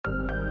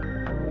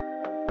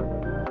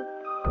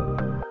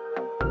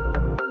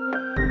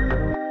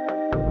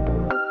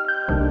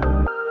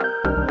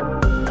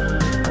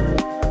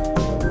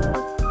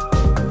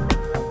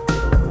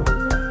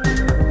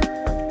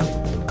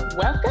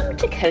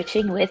to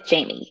Coaching with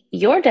Jamie,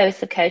 your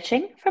dose of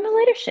coaching from a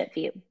leadership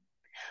view.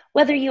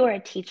 Whether you are a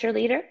teacher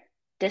leader,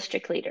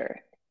 district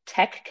leader,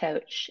 tech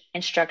coach,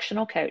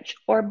 instructional coach,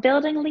 or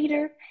building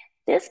leader,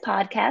 this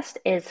podcast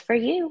is for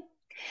you.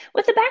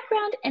 With a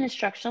background in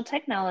instructional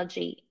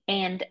technology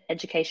and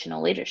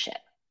educational leadership,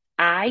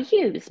 I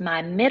use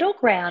my middle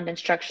ground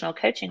instructional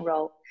coaching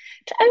role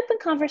to open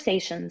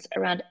conversations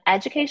around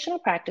educational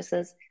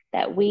practices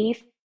that we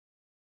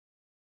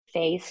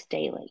face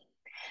daily.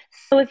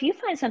 So if you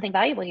find something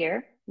valuable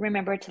here,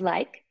 remember to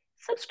like,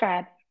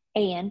 subscribe,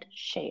 and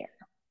share.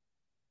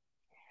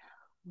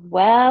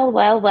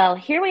 Well,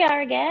 here we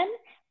are again,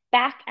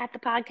 back at the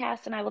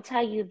podcast, and I will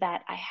tell you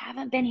that I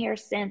haven't been here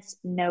since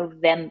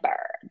November.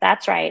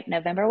 That's right,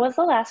 November was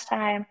the last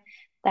time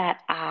that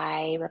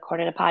I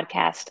recorded a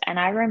podcast. And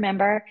I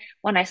remember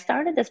when I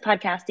started this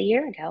podcast a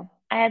year ago,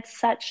 I had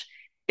such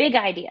big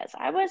ideas.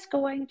 I was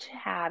going to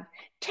have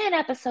 10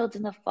 episodes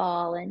in the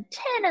fall and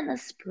 10 in the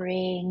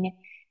spring.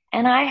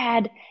 And I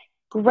had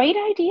great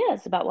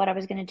ideas about what I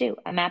was going to do.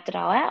 I mapped it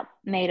all out,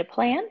 made a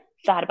plan,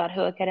 thought about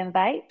who I could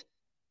invite,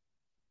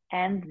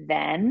 and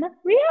then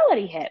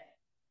reality hit.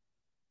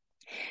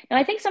 Now,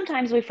 I think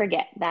sometimes we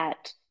forget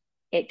that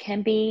it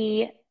can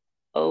be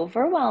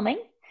overwhelming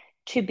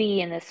to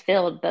be in this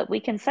field, but we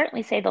can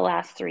certainly say the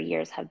last 3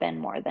 years have been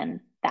more than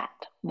that,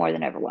 more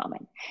than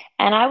overwhelming.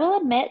 And I will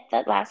admit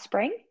that last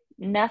spring,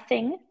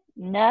 nothing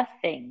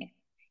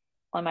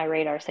on my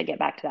radar said get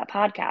back to that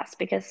podcast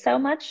because so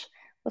much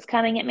was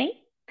coming at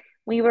me.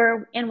 We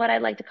were in what I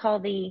like to call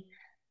the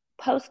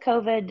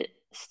post-COVID,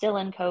 still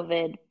in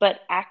COVID,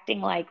 but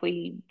acting like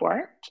we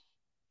weren't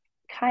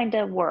kind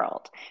of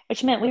world,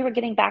 which meant we were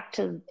getting back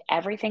to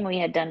everything we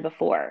had done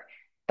before.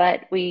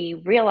 But we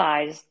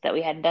realized that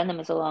we hadn't done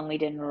them so long we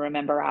didn't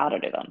remember how to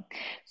do them.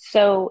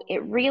 So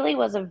it really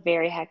was a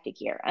very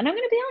hectic year. And I'm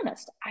going to be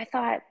honest, I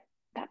thought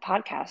that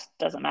podcast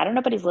doesn't matter.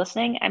 Nobody's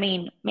listening. I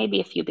mean, maybe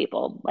a few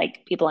people,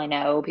 like people I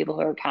know, people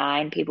who are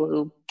kind, people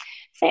who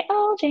say,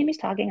 oh, Jamie's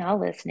talking,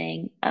 I'll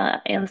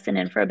and listen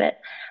in for a bit.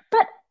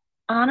 But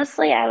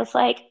honestly, I was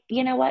like,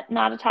 you know what?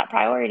 Not a top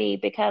priority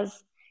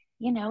because,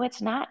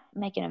 it's not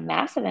making a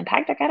massive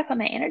impact. I got to put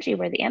my energy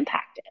where the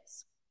impact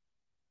is.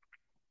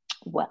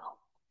 Well,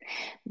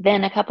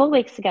 then a couple of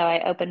weeks ago,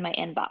 I opened my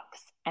inbox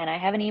and I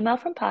have an email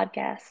from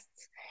podcasts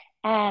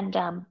and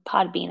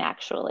Podbean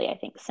actually, I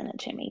think, sent it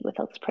to me with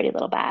a pretty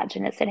little badge.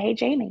 And it said, hey,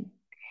 Jamie,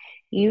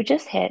 you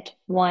just hit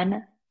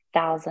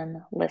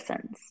 1,000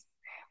 listens,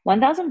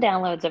 1,000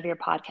 downloads of your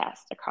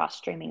podcast across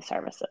streaming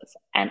services.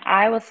 And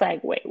I was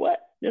like, wait, what?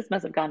 This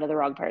must have gone to the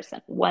wrong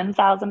person.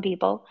 1,000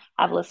 people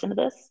have listened to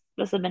this.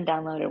 This has been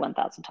downloaded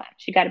 1,000 times.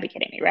 You got to be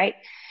kidding me, right?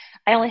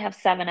 I only have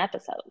 7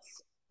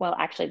 episodes. Well,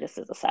 actually, this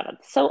is the seventh.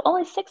 So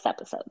only 6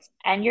 episodes.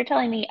 And you're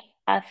telling me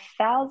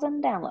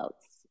 1,000 downloads.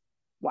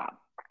 Wow.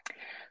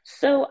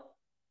 So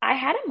I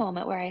had a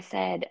moment where I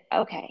said,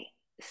 okay,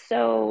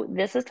 so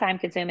this is time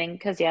consuming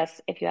because, yes,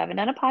 if you haven't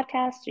done a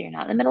podcast or you're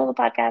not in the middle of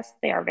a podcast,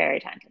 they are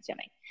very time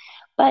consuming.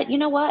 But you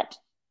know what?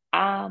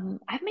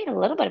 I've made a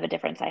little bit of a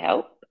difference, I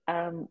hope.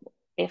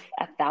 If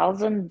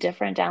 1,000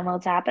 different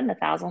downloads happened,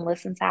 1,000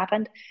 listens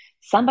happened,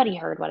 somebody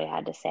heard what I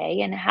had to say.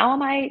 And how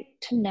am I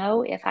to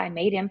know if I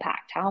made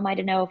impact? How am I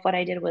to know if what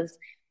I did was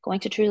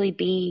going to truly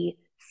be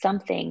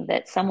something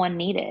that someone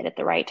needed at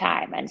the right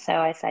time? And so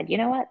I said, you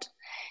know what?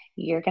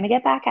 You're going to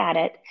get back at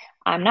it.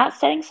 I'm not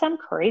setting some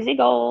crazy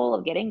goal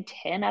of getting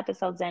 10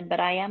 episodes in,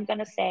 but I am going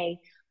to say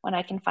when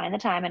I can find the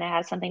time and I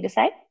have something to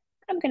say,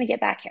 I'm going to get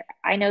back here.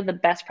 I know the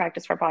best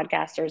practice for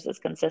podcasters is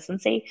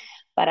consistency,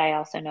 but I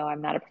also know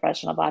I'm not a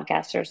professional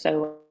podcaster.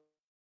 So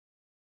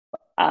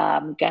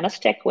I'm going to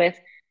stick with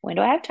when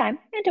do I have time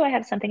and do I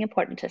have something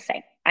important to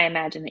say? I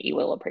imagine that you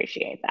will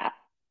appreciate that.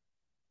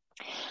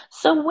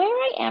 So where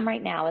I am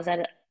right now is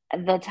at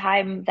the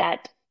time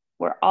that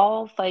we're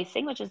all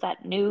facing, which is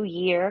that new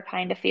year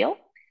kind of feel.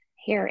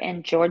 Here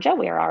in Georgia,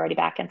 we are already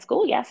back in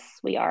school. Yes,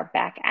 we are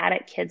back at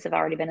it. Kids have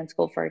already been in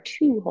school for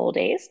 2 whole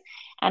days,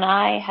 and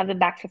I have been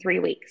back for 3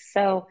 weeks.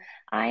 So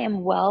I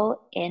am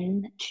well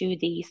into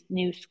the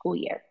new school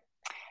year.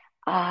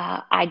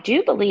 I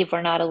do believe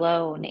we're not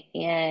alone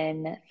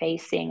in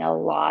facing a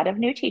lot of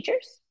new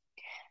teachers.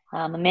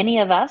 Many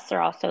of us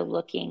are also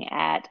looking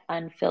at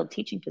unfilled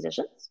teaching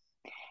positions.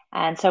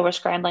 And so we're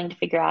scrambling to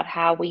figure out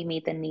how we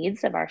meet the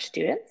needs of our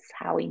students,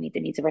 how we meet the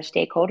needs of our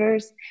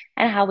stakeholders,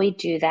 and how we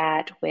do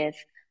that with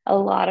a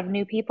lot of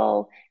new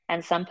people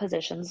and some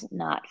positions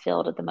not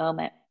filled at the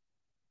moment.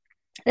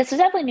 This is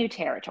definitely new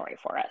territory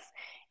for us.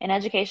 In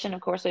education,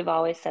 of course, we've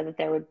always said that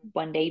there would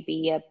one day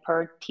be a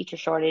per teacher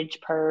shortage,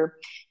 per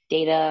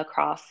data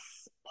across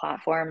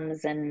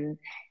platforms, and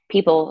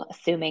people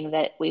assuming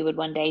that we would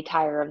one day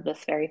tire of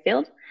this very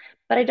field.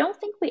 But I don't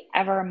think we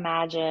ever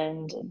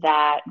imagined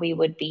that we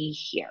would be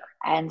here.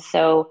 And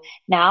so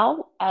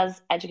now,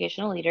 as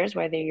educational leaders,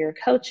 whether you're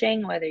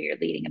coaching, whether you're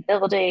leading a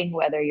building,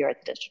 whether you're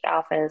at the district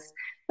office,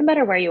 no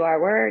matter where you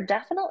are, we're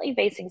definitely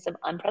facing some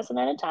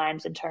unprecedented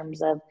times in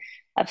terms of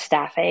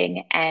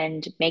staffing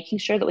and making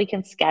sure that we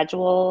can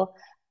schedule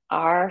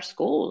our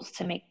schools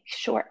to make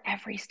sure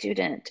every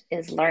student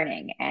is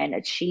learning and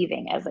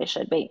achieving as they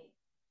should be.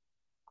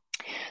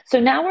 So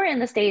now we're in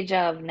the stage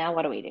of now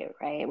what do we do,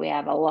 right? We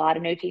have a lot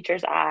of new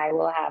teachers. I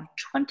will have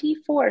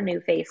 24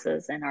 new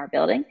faces in our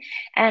building.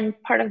 And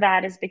part of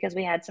that is because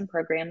we had some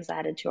programs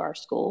added to our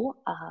school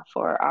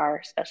for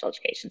our special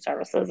education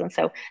services. And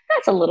so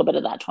that's a little bit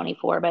of that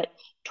 24, but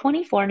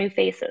 24 new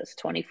faces,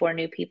 24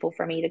 new people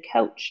for me to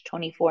coach,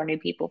 24 new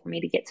people for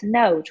me to get to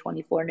know,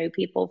 24 new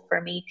people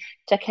for me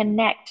to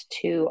connect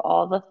to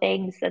all the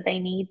things that they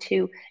need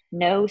to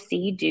know,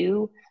 see,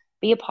 do,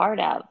 be a part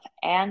of.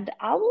 And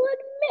I will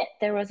admit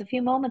there was a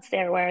few moments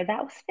there where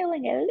that was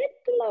feeling a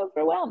little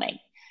overwhelming.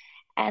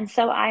 And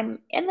so I'm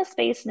in the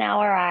space now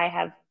where I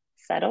have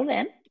settled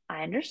in.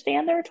 I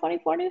understand there are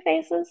 24 new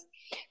faces.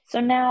 So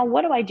now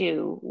what do I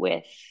do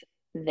with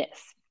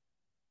this?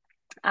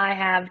 I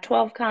have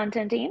 12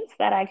 content teams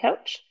that I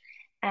coach.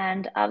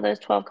 And of those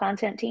 12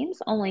 content teams,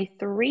 only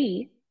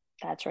three,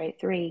 that's right,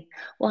 three,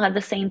 will have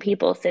the same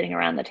people sitting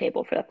around the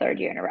table for the third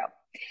year in a row.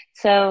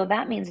 So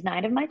that means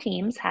 9 of my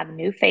teams have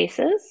new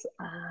faces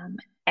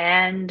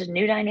and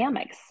new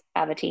dynamics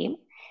of a team.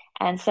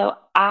 And so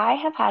I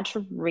have had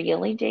to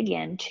really dig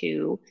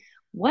into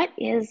what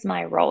is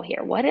my role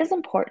here? What is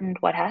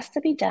important? What has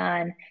to be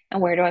done?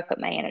 And where do I put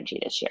my energy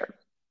this year?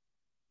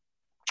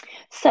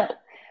 So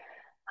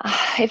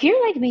if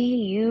you're like me,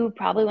 you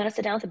probably want to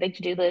sit down with a big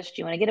to-do list.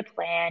 You want to get a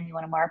plan. You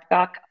want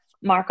to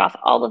mark off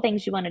all the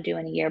things you want to do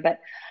in a year. But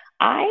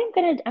I'm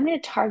gonna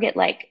target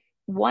like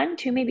one,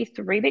 two, maybe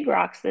three big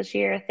rocks this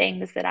year,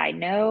 things that I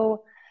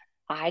know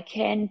I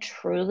can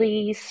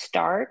truly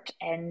start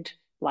and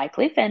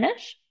likely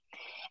finish.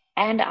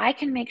 And I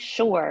can make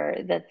sure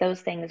that those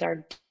things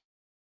are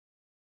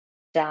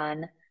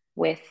done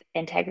with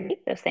integrity.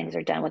 Those things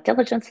are done with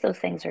diligence. Those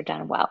things are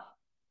done well.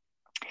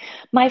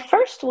 My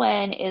first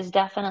one is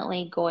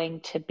definitely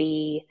going to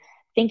be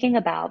thinking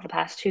about the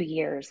past 2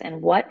 years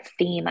and what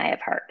theme I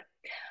have heard.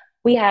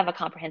 We have a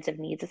comprehensive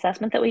needs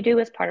assessment that we do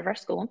as part of our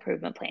school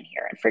improvement plan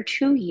here. And for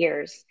 2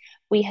 years,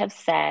 we have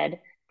said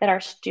that our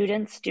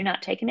students do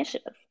not take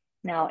initiative.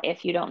 Now,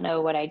 if you don't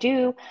know what I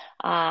do,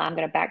 I'm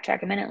going to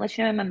backtrack a minute and let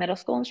you know I'm a middle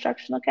school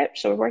instructional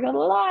coach. So we're working with a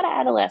lot of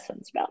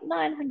adolescents, about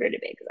 900 to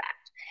be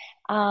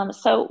exact.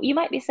 So you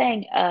might be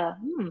saying,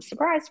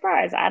 surprise,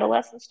 surprise,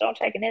 adolescents don't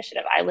take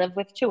initiative. I live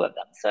with two of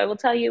them. So I will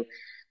tell you,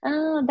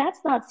 that's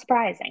not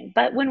surprising.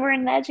 But when we're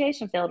in the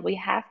education field, we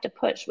have to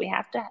push. We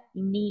have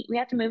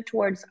to move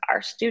towards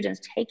our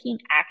students taking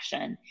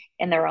action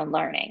in their own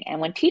learning. And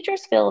when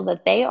teachers feel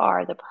that they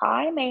are the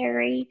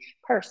primary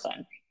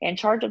person in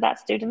charge of that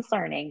student's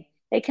learning,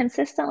 they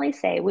consistently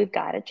say, we've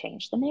got to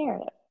change the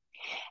narrative.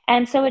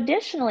 And so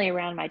additionally,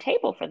 around my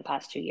table for the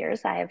past 2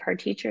 years, I have heard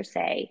teachers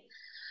say,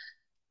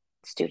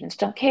 students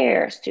don't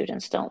care.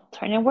 Students don't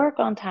turn in work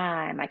on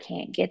time. I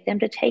can't get them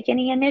to take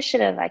any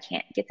initiative. I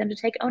can't get them to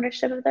take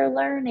ownership of their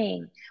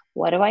learning.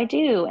 What do I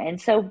do? And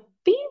so,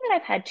 being that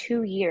I've had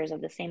 2 years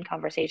of the same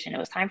conversation, it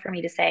was time for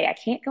me to say, I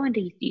can't go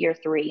into year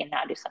 3 and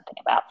not do something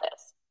about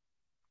this.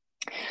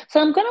 So,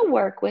 I'm going to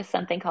work with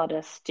something called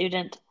a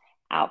student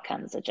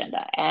outcomes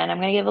agenda. And I'm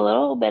going to give a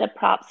little bit of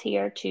props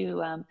here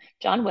to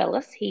John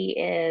Willis. He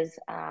has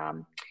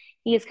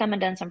come and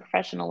done some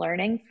professional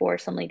learning for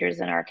some leaders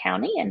in our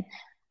county. And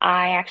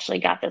I actually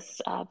got this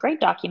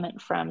great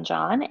document from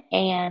John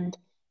and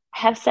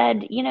have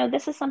said,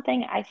 this is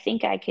something I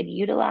think I could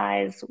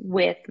utilize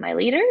with my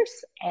leaders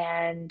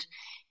and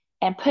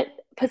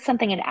put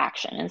something into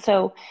action. And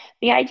so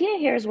the idea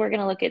here is we're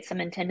going to look at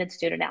some intended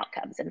student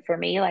outcomes. And for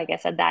me, like I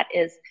said, that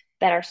is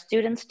that our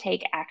students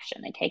take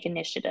action, they take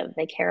initiative,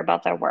 they care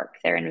about their work,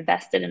 they're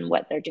invested in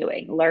what they're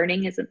doing.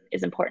 Learning is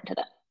important to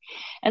them.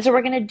 And so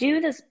we're going to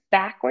do this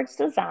backwards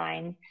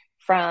design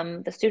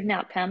from the student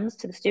outcomes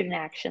to the student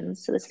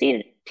actions to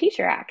the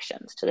teacher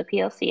actions to the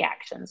PLC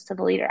actions to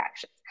the leader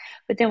actions.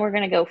 But then we're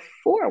going to go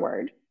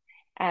forward,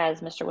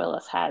 as Mr.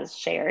 Willis has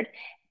shared,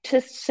 to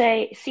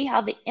see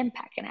how the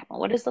impact can happen.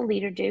 What does the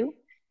leader do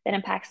that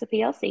impacts the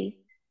PLC,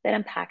 that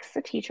impacts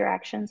the teacher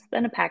actions,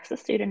 that impacts the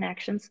student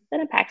actions, that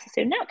impacts the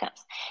student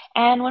outcomes?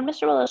 And when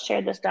Mr. Willis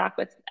shared this doc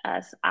with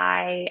us,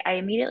 I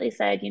immediately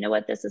said, you know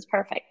what, this is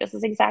perfect. This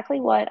is exactly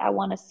what I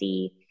want to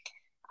see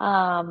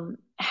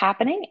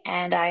happening.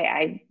 And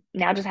I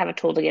now just have a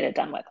tool to get it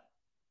done with.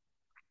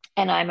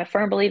 And I'm a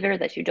firm believer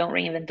that you don't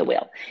reinvent the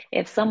wheel.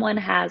 If someone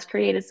has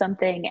created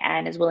something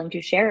and is willing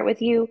to share it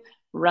with you,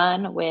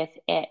 run with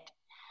it.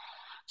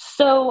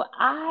 So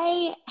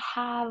I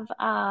have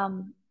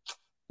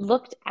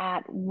looked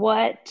at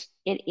what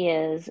it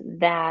is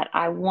that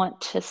I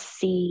want to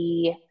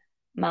see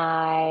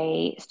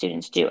my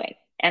students doing.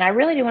 And I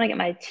really do want to get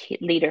my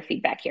leader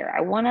feedback here.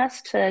 I want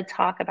us to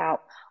talk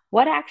about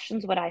what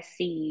actions would I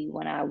see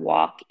when I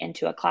walk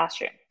into a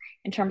classroom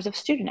in terms of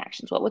student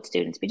actions. What would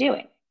students be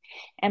doing?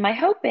 And my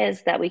hope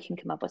is that we can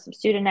come up with some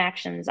student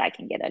actions. I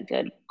can get a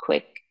good,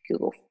 quick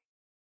Google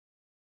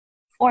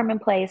form in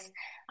place.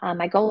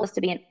 My goal is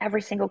to be in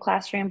every single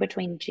classroom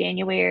between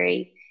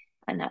January,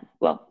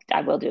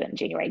 I will do it in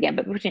January again,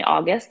 but between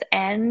August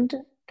and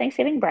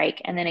Thanksgiving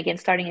break, and then again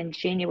starting in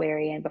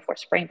January and before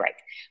spring break,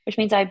 which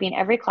means I'd be in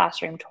every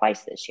classroom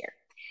twice this year.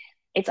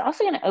 It's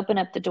also going to open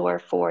up the door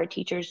for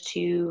teachers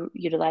to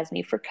utilize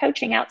me for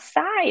coaching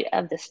outside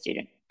of the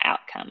student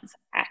outcomes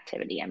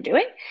activity I'm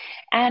doing.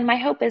 And my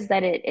hope is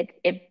that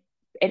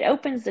it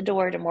opens the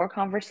door to more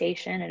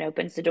conversation. It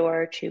opens the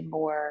door to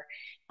more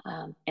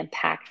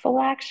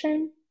impactful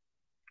action.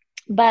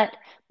 But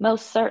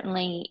most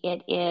certainly,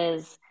 it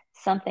is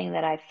something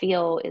that I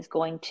feel is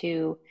going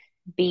to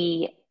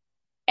be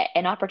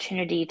an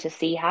opportunity to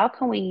see how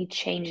can we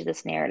change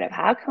this narrative?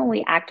 How can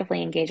we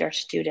actively engage our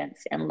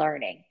students in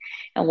learning?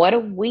 And what do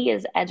we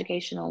as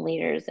educational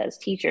leaders, as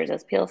teachers,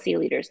 as PLC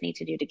leaders need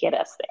to do to get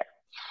us there?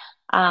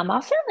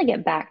 I'll certainly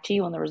get back to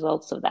you on the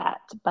results of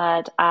that,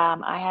 but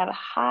I have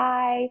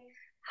high,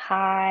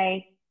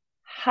 high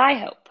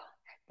hope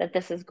that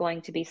this is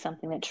going to be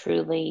something that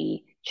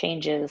truly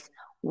changes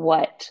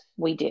what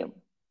we do.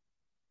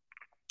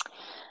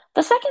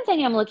 The second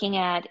thing I'm looking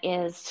at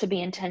is to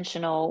be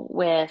intentional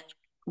with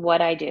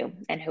what I do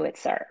and who it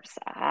serves.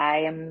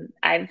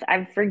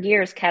 I've for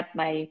years kept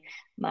my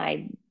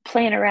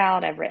planner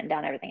out. I've written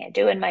down everything I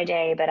do in my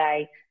day, but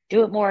I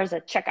do it more as a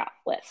check-off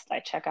list. I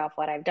check off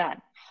what I've done.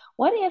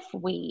 What if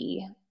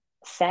we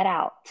set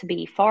out to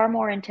be far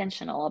more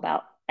intentional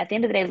about, at the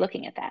end of the day,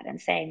 looking at that and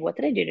saying, what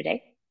did I do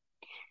today?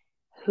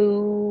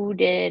 Who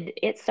did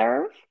it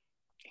serve?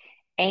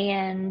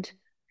 And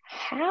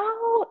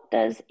how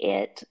does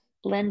it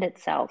lend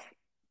itself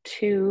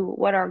to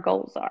what our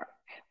goals are?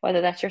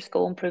 Whether that's your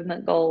school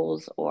improvement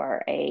goals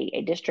or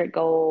a district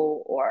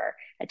goal or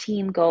a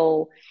team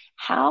goal,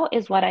 how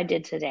is what I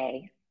did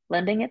today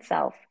lending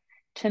itself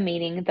to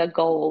meeting the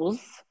goals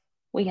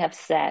we have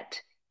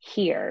set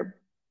here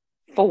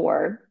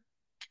for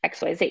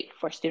XYZ,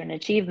 for student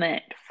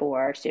achievement,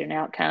 for student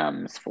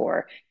outcomes,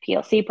 for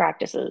PLC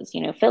practices,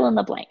 fill in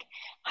the blank.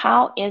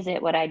 How is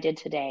it what I did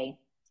today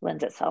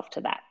lends itself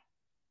to that?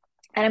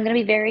 And I'm going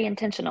to be very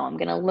intentional. I'm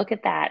going to look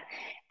at that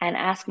and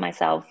ask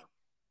myself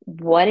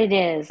what it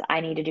is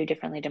I need to do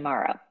differently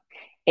tomorrow.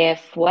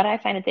 If what I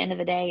find at the end of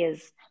the day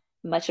is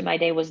much of my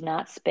day was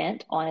not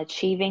spent on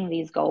achieving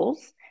these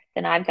goals,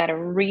 then I've got to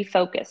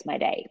refocus my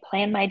day,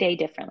 plan my day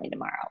differently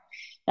tomorrow.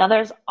 Now,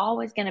 there's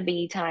always going to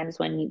be times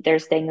when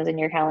there's things in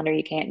your calendar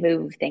you can't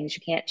move, things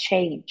you can't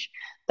change.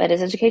 But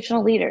as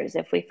educational leaders,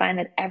 if we find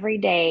that every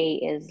day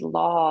is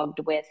logged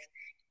with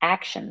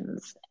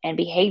actions and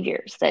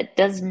behaviors that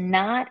does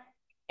not,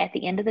 at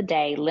the end of the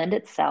day, lend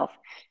itself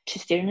to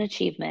student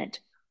achievement,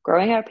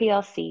 growing our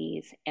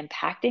PLCs,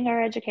 impacting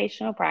our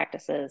educational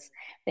practices,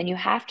 then you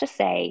have to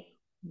say,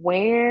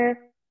 where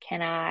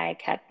can I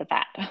cut the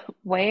fat?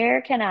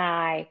 Where can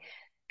I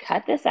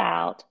cut this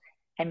out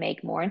and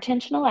make more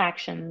intentional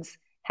actions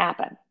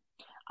happen?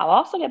 I'll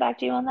also get back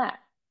to you on that.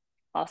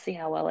 I'll see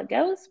how well it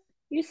goes.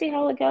 You see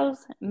how it goes.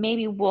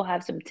 Maybe we'll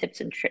have some tips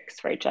and tricks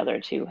for each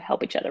other to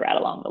help each other out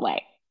along the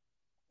way.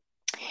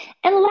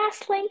 And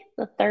lastly,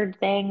 the third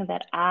thing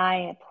that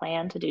I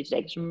plan to do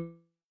today, because remember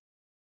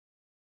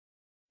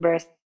I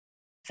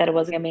said it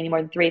wasn't going to be any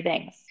more than three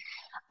things.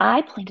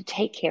 I plan to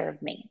take care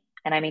of me.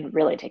 And I mean,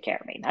 really take care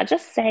of me, not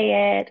just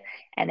say it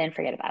and then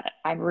forget about it.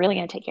 I'm really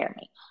going to take care of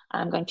me.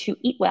 I'm going to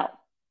eat well.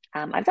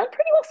 I've done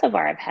pretty well so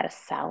far. I've had a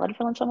salad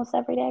for lunch almost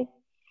every day.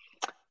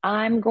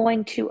 I'm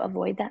going to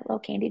avoid that little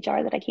candy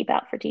jar that I keep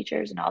out for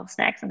teachers and all the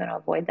snacks. I'm going to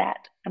avoid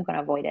that. I'm going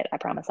to avoid it. I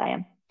promise I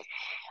am.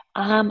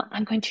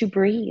 I'm going to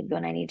breathe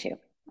when I need to.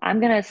 I'm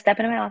going to step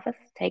into my office,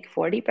 take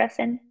 4 deep breaths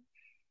in,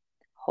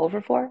 hold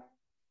for 4,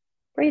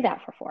 breathe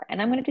out for 4.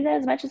 And I'm going to do that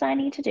as much as I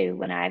need to do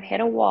when I've hit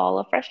a wall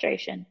of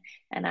frustration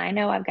and I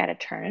know I've got to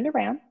turn it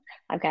around.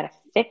 I've got to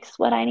fix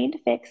what I need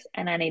to fix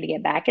and I need to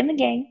get back in the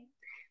game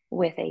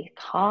with a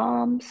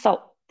calm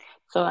soul.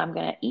 So I'm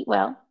going to eat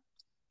well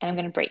and I'm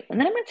going to breathe and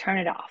then I'm going to turn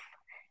it off.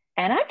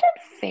 And I've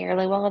done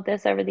fairly well at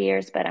this over the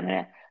years, but I'm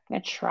going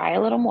to try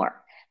a little more.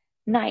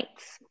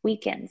 Nights,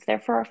 weekends, they're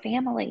for our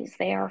families.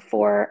 They are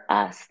for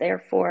us. They're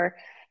for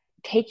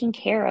taking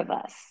care of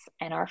us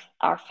and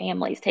our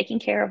families, taking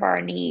care of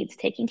our needs,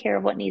 taking care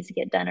of what needs to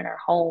get done in our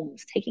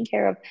homes, taking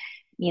care of,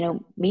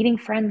 meeting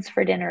friends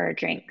for dinner or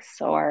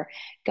drinks or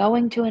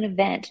going to an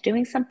event,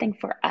 doing something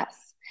for us.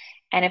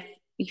 And if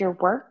your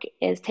work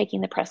is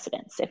taking the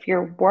precedence, if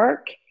your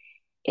work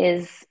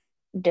is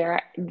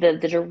the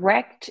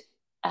direct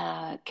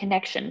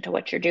connection to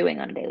what you're doing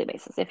on a daily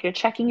basis, if you're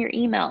checking your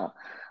email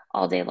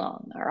all day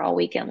long or all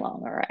weekend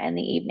long or in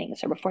the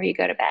evenings or before you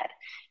go to bed,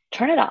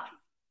 turn it off.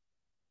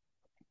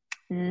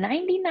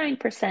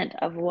 99%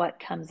 of what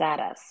comes at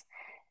us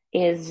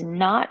is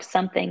not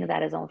something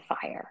that is on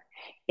fire.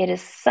 It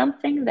is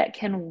something that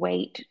can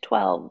wait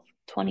 12,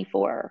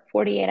 24,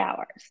 48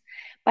 hours.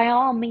 By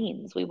all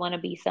means, we want to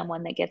be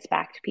someone that gets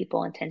back to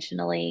people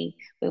intentionally.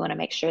 We want to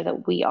make sure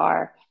that we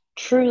are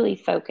truly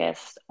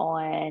focused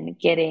on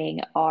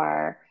getting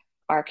our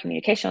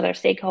communication with our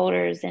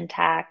stakeholders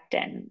intact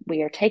and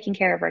we are taking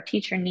care of our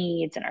teacher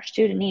needs and our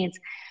student needs,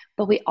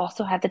 but we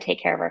also have to take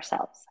care of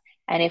ourselves.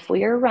 And if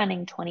we are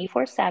running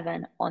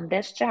 24/7 on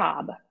this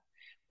job,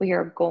 we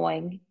are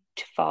going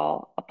to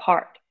fall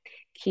apart.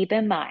 Keep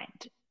in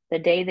mind, The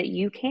day that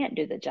you can't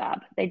do the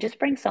job, they just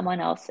bring someone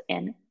else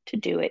in to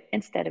do it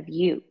instead of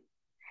you.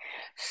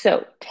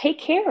 So take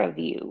care of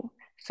you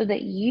so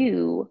that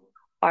you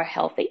are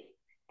healthy.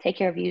 Take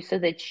care of you so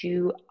that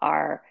you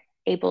are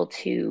able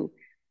to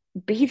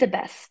be the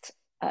best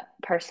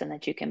person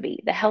that you can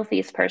be, the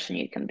healthiest person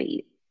you can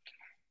be.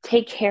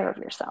 Take care of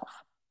yourself.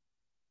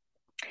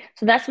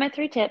 So that's my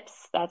 3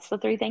 tips. That's the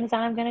 3 things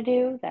I'm going to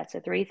do. That's the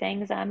 3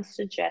 things I'm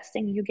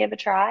suggesting you give a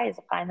try, is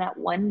to find that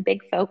one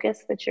big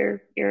focus that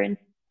you're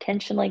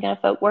intentionally going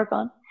to work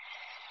on.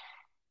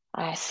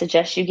 I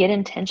suggest you get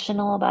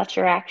intentional about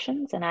your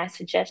actions, and I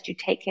suggest you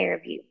take care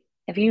of you.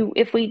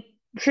 If we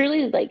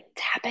truly like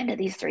tap into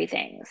these 3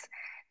 things,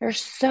 there's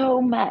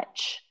so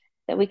much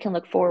that we can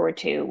look forward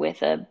to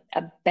with a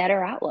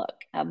better outlook,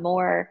 a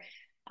more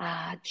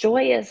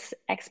joyous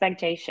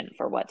expectation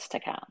for what's to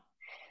come.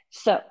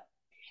 So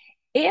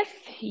if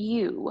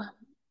you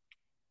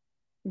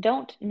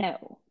don't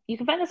know, you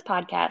can find this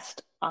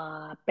podcast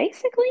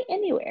basically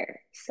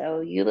anywhere.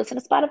 So you listen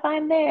to Spotify,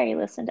 I'm there. You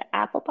listen to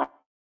Apple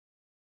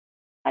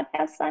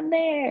Podcasts, I'm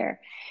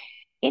there.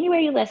 Anywhere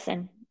you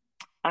listen,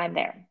 I'm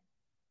there.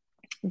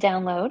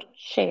 Download,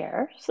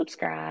 share,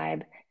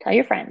 subscribe, tell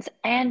your friends.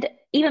 And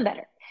even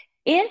better,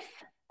 if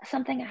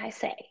something I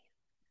say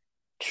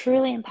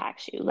truly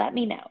impacts you, let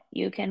me know.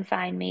 You can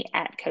find me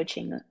at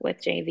Coaching with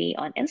JV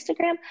on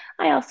Instagram.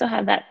 I also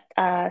have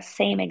that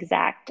same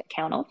exact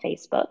account on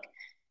Facebook.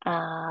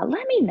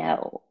 Let me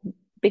know,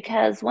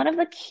 because one of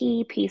the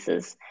key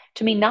pieces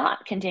to me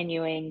not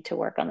continuing to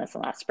work on this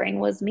last spring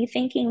was me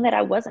thinking that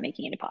I wasn't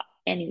making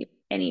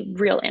any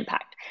real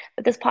impact,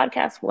 that this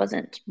podcast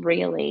wasn't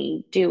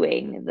really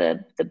doing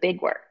the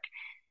big work,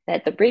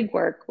 that the big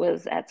work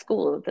was at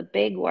school, the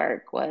big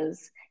work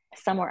was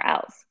somewhere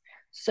else.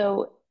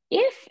 So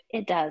if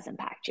it does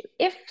impact you,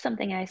 if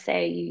something I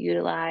say you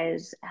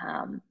utilize,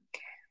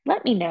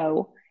 let me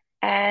know.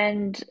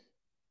 And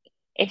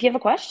if you have a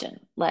question,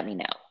 let me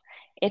know.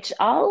 It's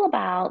all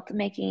about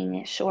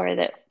making sure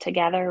that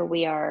together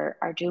we are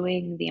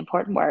doing the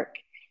important work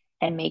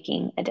and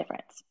making a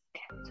difference.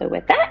 So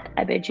with that,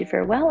 I bid you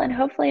farewell, and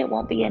hopefully it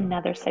won't be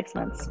another 6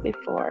 months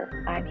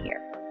before I'm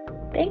here.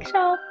 Thanks,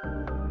 y'all.